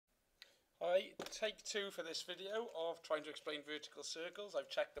Hi, take two for this video of trying to explain vertical circles. I've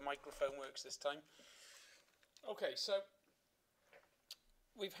checked the microphone works this time. Okay, so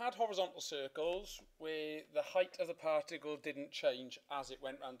we've had horizontal circles where the height of the particle didn't change as it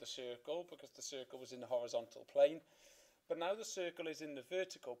went round the circle because the circle was in the horizontal plane. But now the circle is in the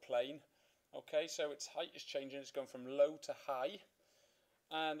vertical plane. Okay, so its height is changing, it's going from low to high.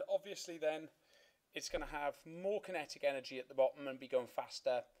 And obviously then it's going to have more kinetic energy at the bottom and be going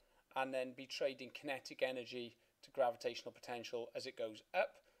faster, and then be trading kinetic energy to gravitational potential as it goes up,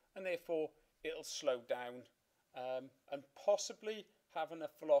 and therefore it'll slow down and possibly have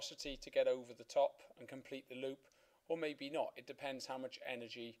enough velocity to get over the top and complete the loop, or maybe not. It depends how much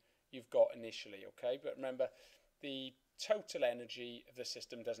energy you've got initially, okay? But remember, the total energy of the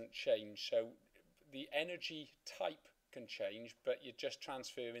system doesn't change, so the energy type can change, but you're just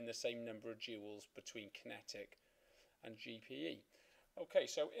transferring the same number of joules between kinetic and GPE. Okay,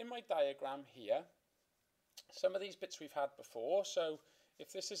 so in my diagram here, some of these bits we've had before. So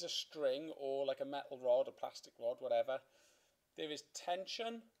if this is a string or like a metal rod, a plastic rod, whatever, there is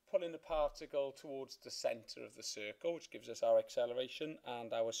tension pulling the particle towards the centre of the circle, which gives us our acceleration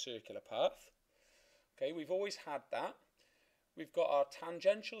and our circular path. Okay, we've always had that. We've got our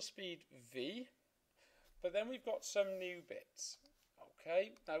tangential speed v, but then we've got some new bits.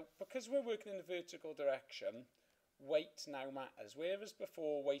 Okay, now because we're working in the vertical direction, weight now matters. Whereas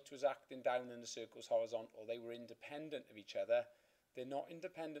before weight was acting down and the circle's horizontal, they were independent of each other. They're not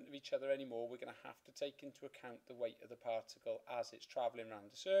independent of each other anymore. We're going to have to take into account the weight of the particle as it's travelling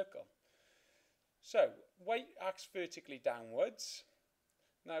around the circle. So weight acts vertically downwards.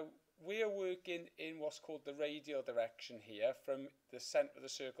 Now we are working in what's called the radial direction here, from the centre of the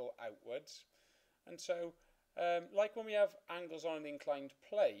circle outwards. And so like when we have angles on an inclined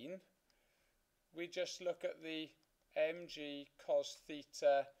plane, we just look at the mg cos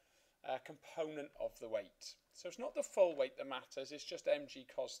theta component of the weight. So it's not the full weight that matters, it's just mg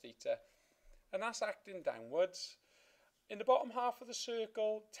cos theta, and that's acting downwards. In the bottom half of the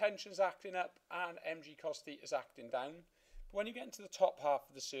circle, tension's acting up and mg cos theta is acting down. But when you get into the top half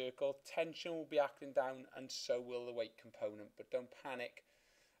of the circle, tension will be acting down and so will the weight component. But don't panic,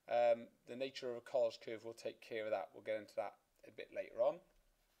 the nature of a Colles curve will take care of that. We'll get into that a bit later on.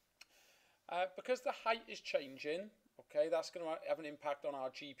 Because the height is changing, okay, that's going to have an impact on our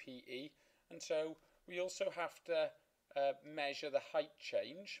GPE, and so we also have to measure the height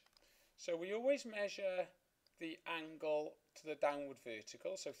change. So we always measure the angle to the downward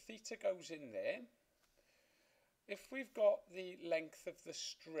vertical, so theta goes in there. If we've got the length of the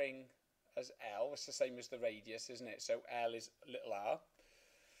string as L, it's the same as the radius, isn't it? So L is little r.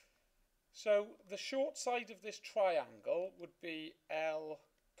 So the short side of this triangle would be L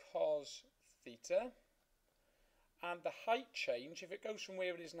cos theta, and the height change, if it goes from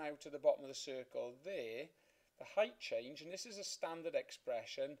where it is now to the bottom of the circle there, the height change, and this is a standard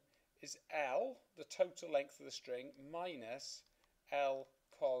expression, is L, the total length of the string, minus L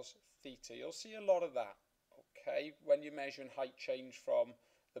cos theta. You'll see a lot of that, okay, when you're measuring height change from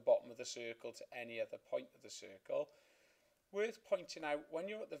the bottom of the circle to any other point of the circle. Worth pointing out, when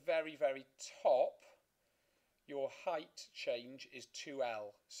you're at the very, very top, your height change is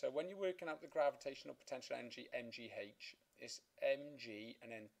 2L. So when you're working out the gravitational potential energy, mgh, it's mg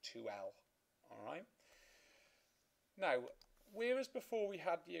and then 2L. All right. Now, whereas before we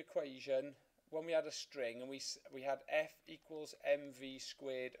had the equation when we had a string and we had F equals mv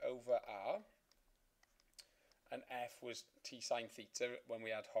squared over r, and F was t sine theta when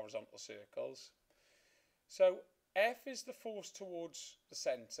we had horizontal circles. So F is the force towards the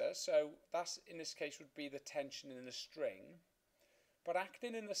centre, so that's in this case would be the tension in the string, but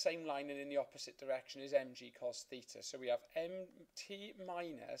acting in the same line and in the opposite direction is mg cos theta. So we have mt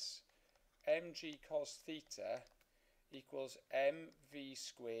minus mg cos theta equals mv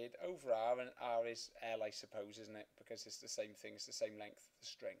squared over r, and r is L, I suppose, isn't it? Because it's the same thing, it's the same length of the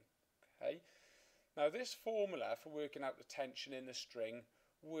string. Okay. Now this formula for working out the tension in the string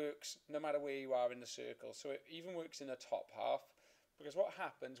works no matter where you are in the circle, so it even works in the top half, because what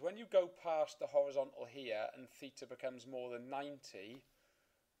happens when you go past the horizontal here and theta becomes more than 90,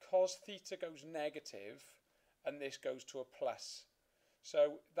 cos theta goes negative and this goes to a plus,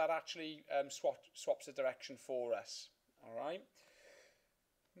 so that actually swaps the direction for us. All right,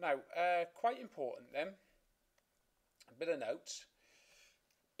 now quite important then, a bit of notes.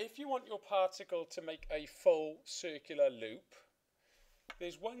 If you want your particle to make a full circular loop,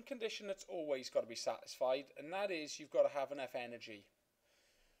 there's one condition that's always got to be satisfied, and that is you've got to have enough energy.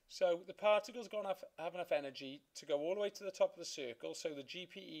 So the particle's got to have enough energy to go all the way to the top of the circle, so the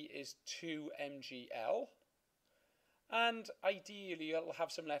GPE is 2 mgl, And ideally, you'll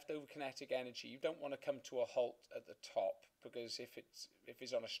have some leftover kinetic energy. You don't want to come to a halt at the top, because if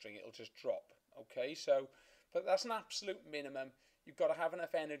it's on a string, it'll just drop. Okay, so, but that's an absolute minimum. You've got to have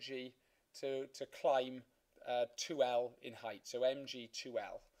enough energy to climb 2L in height, so mg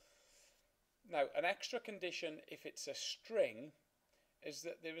 2L. Now, an extra condition if it's a string is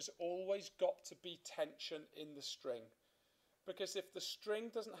that there has always got to be tension in the string. Because if the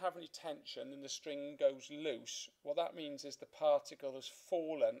string doesn't have any tension and the string goes loose, what that means is the particle has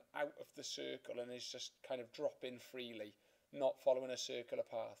fallen out of the circle and is just kind of dropping freely, not following a circular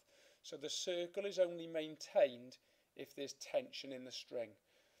path. So the circle is only maintained if there's tension in the string.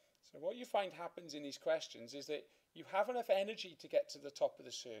 So what you find happens in these questions is that you have enough energy to get to the top of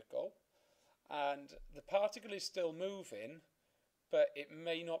the circle, and the particle is still moving, but it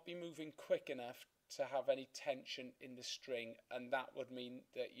may not be moving quick enough to have any tension in the string, and that would mean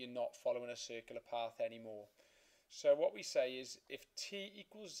that you're not following a circular path anymore. So what we say is if t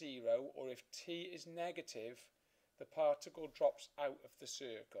equals 0 or if t is negative, the particle drops out of the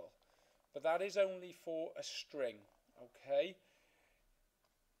circle. But that is only for a string, okay?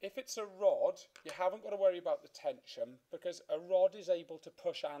 If it's a rod, you haven't got to worry about the tension, because a rod is able to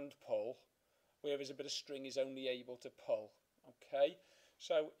push and pull, whereas a bit of string is only able to pull, okay?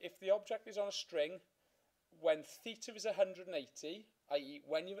 So if the object is on a string, when theta is 180, i.e.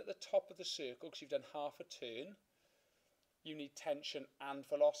 when you're at the top of the circle, because you've done half a turn, you need tension and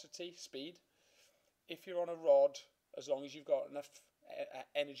velocity, speed. If you're on a rod, as long as you've got enough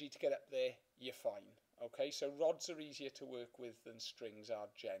energy to get up there, you're fine. Okay, so rods are easier to work with than strings are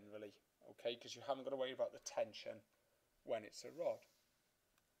generally, okay, because you haven't got to worry about the tension when it's a rod.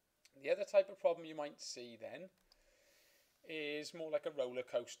 The other type of problem you might see then is more like a roller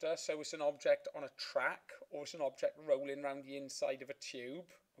coaster. So it's an object on a track, or it's an object rolling around the inside of a tube,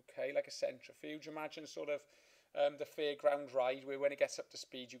 okay, like a centrifuge. Imagine sort of the fairground ride where when it gets up to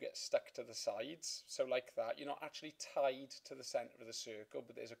speed you get stuck to the sides. So like that, you're not actually tied to the centre of the circle,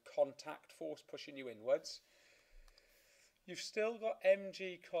 but there's a contact force pushing you inwards. You've still got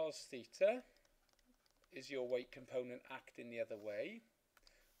mg cos theta is your weight component acting the other way,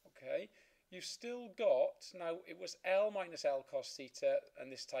 okay. You've still got, now it was L minus L cos theta, and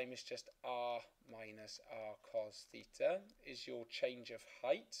this time it's just R minus R cos theta is your change of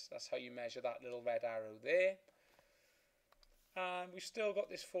height. That's how you measure that little red arrow there. And we've still got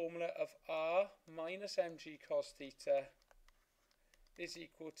this formula of R minus mg cos theta is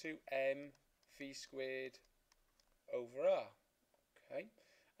equal to m v squared over R. Okay,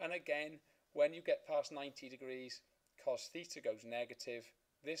 and again, when you get past 90 degrees, cos theta goes negative.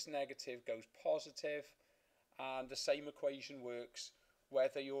 This negative goes positive, and the same equation works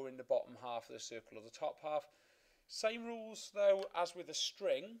whether you're in the bottom half of the circle or the top half. Same rules though as with a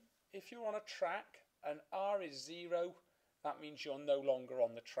string. If you're on a track and R is 0, that means you're no longer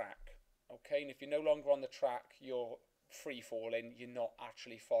on the track. Okay, and if you're no longer on the track, you're free falling, you're not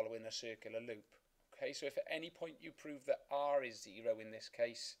actually following a circular loop. Okay, so if at any point you prove that R is 0 in this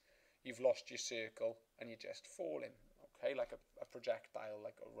case, you've lost your circle and you're just falling. Okay, like a projectile,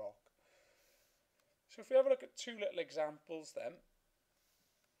 like a rock. So if we have a look at two little examples then.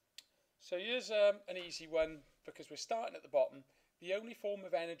 So here's an easy one, because we're starting at the bottom. The only form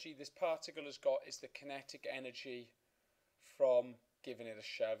of energy this particle has got is the kinetic energy from giving it a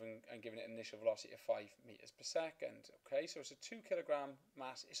shove and giving it an initial velocity of 5 meters per second. Okay, so it's a 2 kilogram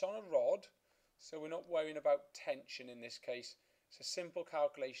mass. It's on a rod, so we're not worrying about tension in this case. It's a simple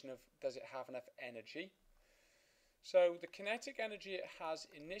calculation of does it have enough energy. So the kinetic energy it has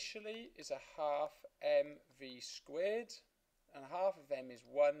initially is a half mv squared, and half of m is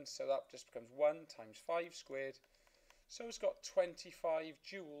 1, so that just becomes 1 times 5 squared. So it's got 25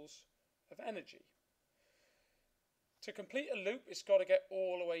 joules of energy. To complete a loop, it's got to get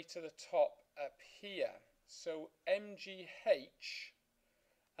all the way to the top up here. So mgh,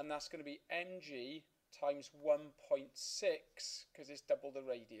 and that's going to be mg times 1.6, because it's double the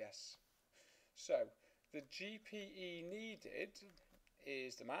radius. So the GPE needed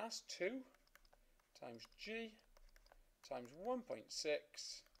is the mass, 2, times g, times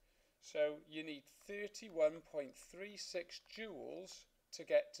 1.6. So you need 31.36 joules to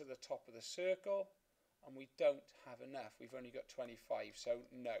get to the top of the circle, and we don't have enough. We've only got 25, so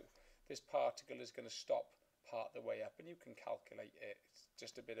no. This particle is going to stop part the way up, and you can calculate it. It's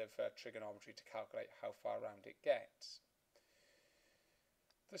just a bit of trigonometry to calculate how far around it gets.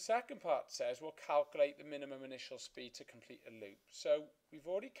 The second part says we'll calculate the minimum initial speed to complete a loop. So we've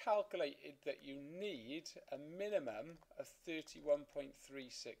already calculated that you need a minimum of 31.36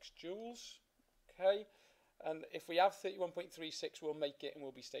 joules. Okay, and if we have 31.36, we'll make it and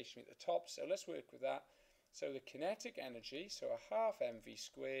we'll be stationary at the top. So let's work with that. So the kinetic energy, so a half mv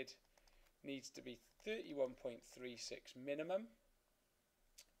squared, needs to be 31.36 minimum.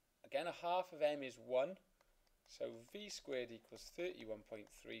 Again, a half of m is 1, so v squared equals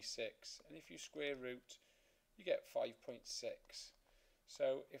 31.36, and if you square root, you get 5.6.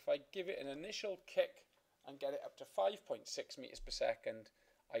 So if I give it an initial kick and get it up to 5.6 meters per second,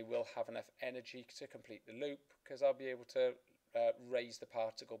 I will have enough energy to complete the loop, because I'll be able to raise the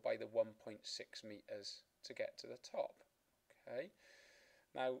particle by the 1.6 meters to get to the top. Okay.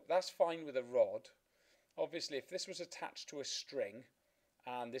 Now that's fine with a rod. Obviously, if this was attached to a string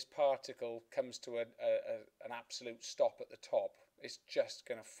and this particle comes to an absolute stop at the top, it's just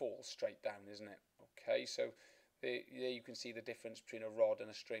going to fall straight down, isn't it? Okay, so there you can see the difference between a rod and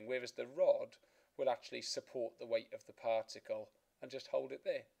a string, whereas the rod will actually support the weight of the particle and just hold it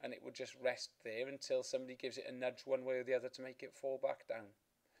there, and it will just rest there until somebody gives it a nudge one way or the other to make it fall back down.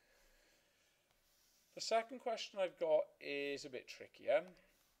 The second question I've got is a bit trickier,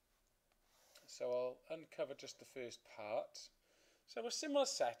 so I'll uncover just the first part. So a similar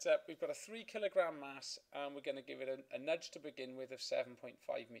setup, we've got a 3 kilogram mass, and we're going to give it a nudge to begin with of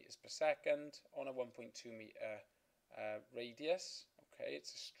 7.5 meters per second on a 1.2 meter radius. Okay,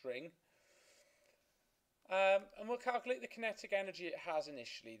 it's a string. And we'll calculate the kinetic energy it has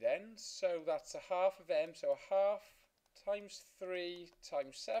initially then. So that's a half of m, so a half times 3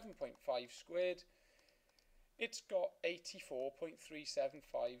 times 7.5 squared. It's got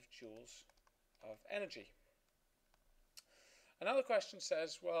 84.375 joules of energy. Another question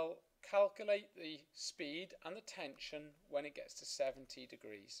says, well, calculate the speed and the tension when it gets to 70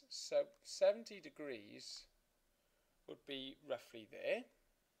 degrees. So 70 degrees would be roughly there.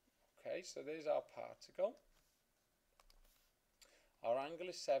 Okay, so there's our particle. Our angle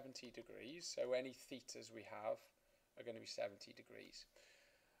is 70 degrees, so any thetas we have are going to be 70 degrees.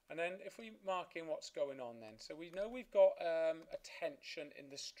 And then if we mark in what's going on then, so we know we've got a tension in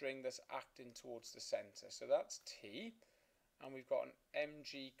the string that's acting towards the centre, so that's T, and we've got an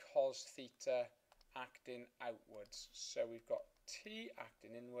mg cos theta acting outwards. So we've got T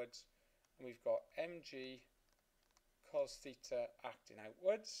acting inwards, and we've got mg cos theta acting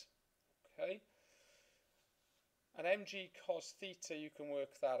outwards. Okay, and mg cos theta, you can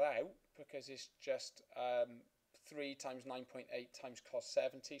work that out because it's just 3 times 9.8 times cos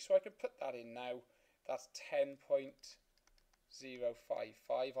 70. So I can put that in now. That's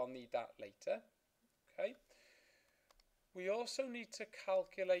 10.055. I'll need that later. Okay. We also need to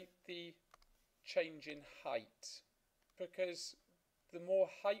calculate the change in height, because the more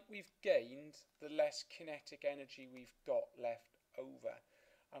height we've gained, the less kinetic energy we've got left over.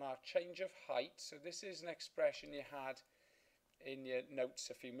 And our change of height, so this is an expression you had in your notes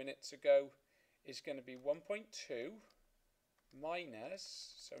a few minutes ago, is going to be 1.2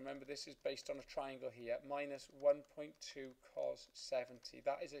 minus, so remember this is based on a triangle here, minus 1.2 cos 70.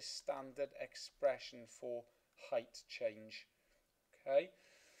 That is a standard expression for height change. Okay,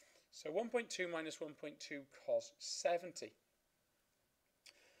 so 1.2 minus 1.2 cos 70.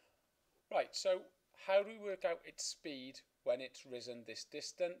 Right, so how do we work out its speed when it's risen this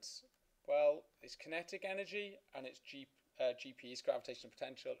distance? Well, its kinetic energy and its GP's gravitational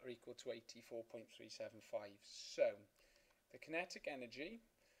potential are equal to 84.375. So the kinetic energy,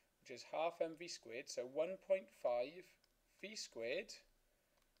 which is half mv squared, so 1.5 v squared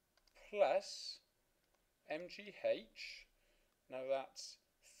plus mgh, now that's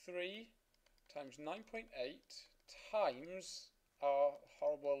 3 times 9.8 times our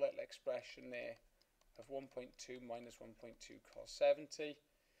horrible little expression there of 1.2 minus 1.2 cos 70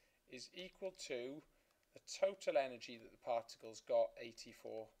 is equal to the total energy that the particle's got,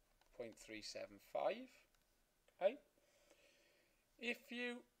 84.375. Okay. If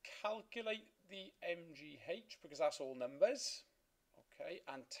you calculate the mgh, because that's all numbers, okay,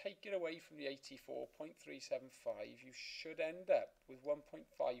 and take it away from the 84.375, you should end up with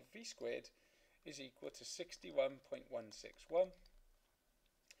 1.5 v squared is equal to 61.161.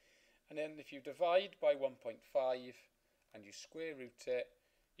 And then if you divide by 1.5 and you square root it,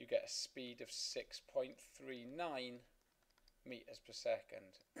 you get a speed of 6.39 meters per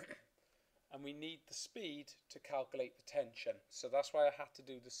second. And we need the speed to calculate the tension. So that's why I had to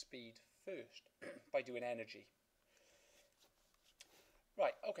do the speed first by doing energy.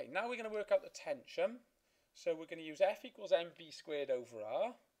 Right, okay, now we're going to work out the tension. So we're going to use F equals mv squared over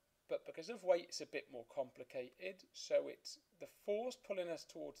r. But because of weight, it's a bit more complicated. So it's the force pulling us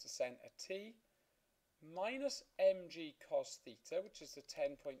towards the centre, T, minus mg cos theta, which is the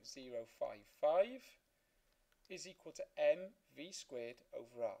 10.055, is equal to mv squared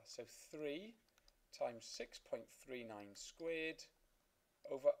over r. So 3 times 6.39 squared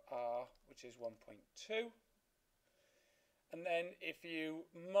over r, which is 1.2. And then if you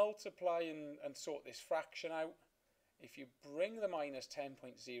multiply and sort this fraction out, if you bring the minus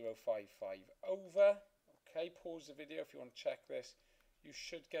 10.055 over, okay, pause the video if you want to check this, you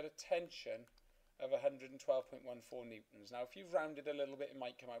should get a tension of 112.14 newtons. Now, if you've rounded a little bit, it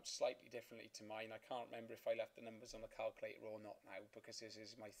might come out slightly differently to mine. I can't remember if I left the numbers on the calculator or not now, because this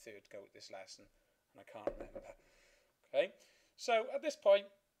is my third go at this lesson, and I can't remember. Okay, so at this point,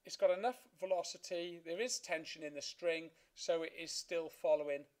 it's got enough velocity, there is tension in the string, so it is still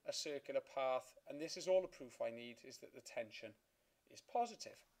following a circular path, and this is all the proof I need, is that the tension is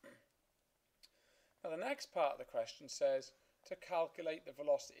positive. Now, the next part of the question says to calculate the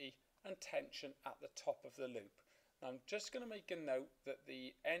velocity and tension at the top of the loop. Now, I'm just going to make a note that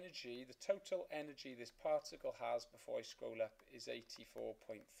the energy, the total energy this particle has before I scroll up is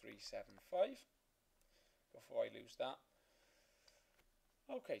 84.375, before I lose that.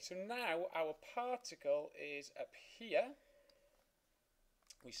 Okay, so now our particle is up here.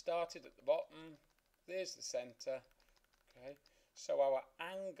 We started at the bottom, there's the centre, okay, so our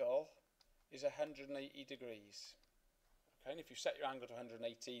angle is 180 degrees. Okay, and if you set your angle to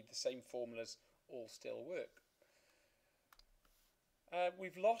 180, the same formulas all still work.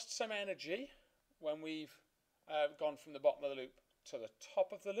 We've lost some energy when we've gone from the bottom of the loop to the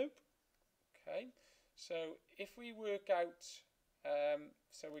top of the loop. Okay, so if we work out,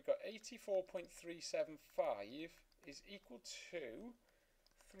 so we've got 84.375 is equal to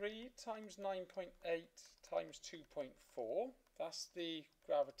 3 times 9.8 times 2.4. That's the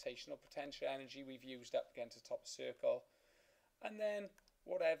gravitational potential energy we've used up against the top circle. And then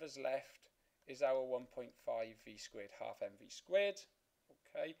whatever's left is our 1.5 v squared, half mv squared.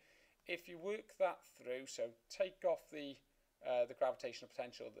 Okay, if you work that through, so take off the gravitational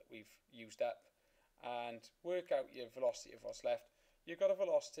potential that we've used up and work out your velocity of what's left, you've got a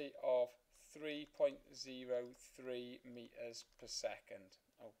velocity of 3.03 meters per second.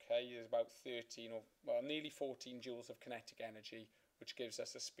 Okay, there's about 13 or well, nearly 14 joules of kinetic energy, which gives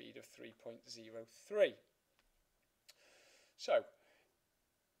us a speed of 3.03. So,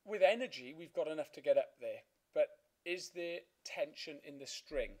 with energy, we've got enough to get up there, but is there tension in the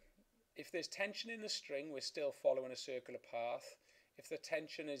string? If there's tension in the string, we're still following a circular path. If the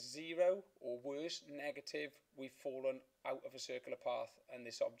tension is 0 or worse, negative, we've fallen out of a circular path and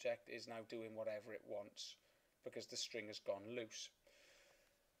this object is now doing whatever it wants because the string has gone loose.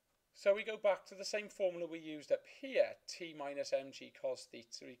 So we go back to the same formula we used up here, T minus mg cos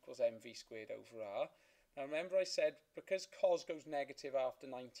theta equals mv squared over r. Now remember I said because cos goes negative after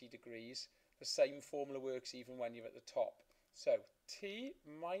 90 degrees, the same formula works even when you're at the top. So T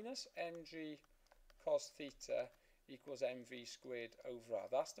minus mg cos theta equals mv squared over r.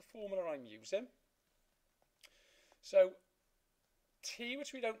 That's the formula I'm using. So T,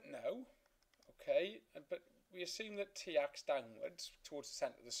 which we don't know, okay, but we assume that T acts downwards towards the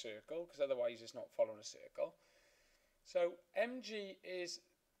centre of the circle, because otherwise it's not following a circle. So mg is,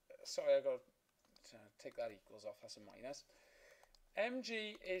 sorry, I've got to take that equals off, that's a minus.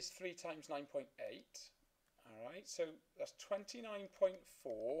 Mg is 3 times 9.8, alright, so that's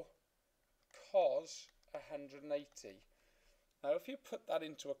 29.4 cos 180. Now if you put that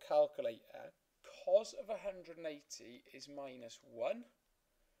into a calculator, cos of 180 is minus 1.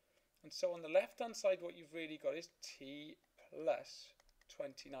 And so on the left hand side what you've really got is T plus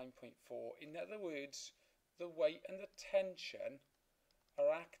 29.4. In other words, the weight and the tension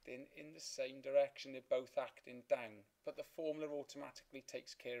are acting in the same direction. They're both acting down, but the formula automatically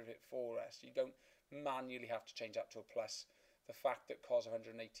takes care of it for us. You don't manually have to change that to a plus. The fact that cos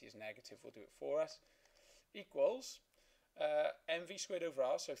 180 is negative will do it for us. Equals mv squared over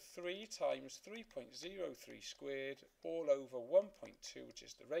r, so 3 times 3.03 squared all over 1.2, which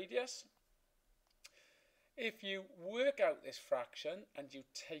is the radius. If you work out this fraction and you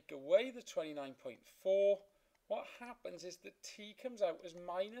take away the 29.4, what happens is that t comes out as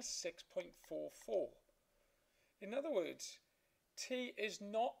minus 6.44. In other words, t is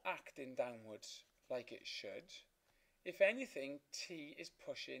not acting downwards like it should. If anything, t is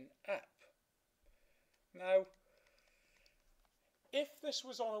pushing up. Now, if this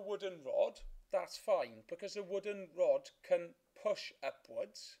was on a wooden rod, that's fine, because a wooden rod can push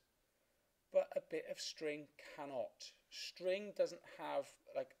upwards, but a bit of string cannot. String doesn't have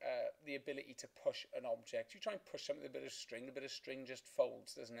the ability to push an object. You try and push something with a bit of string just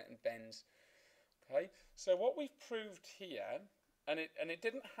folds, doesn't it, and bends. Okay, so what we've proved here, and it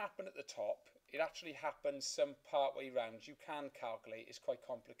didn't happen at the top, it actually happens some part way round. You can calculate, it's quite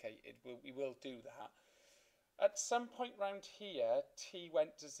complicated, we will do that. At some point round here, t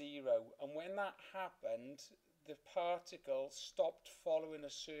went to 0, and when that happened, the particle stopped following a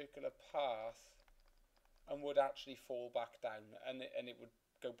circular path and would actually fall back down, and it would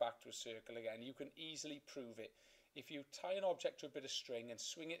go back to a circle again. You can easily prove it. If you tie an object to a bit of string and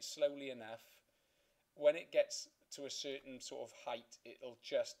swing it slowly enough, when it gets to a certain sort of height, it'll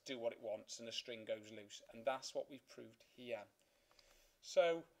just do what it wants and the string goes loose. And that's what we've proved here.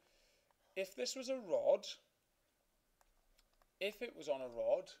 So if this was a rod, if it was on a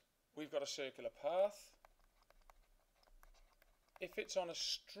rod, we've got a circular path. If it's on a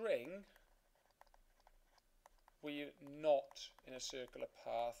string, we're not in a circular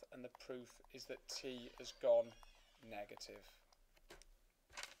path, and the proof is that t has gone negative.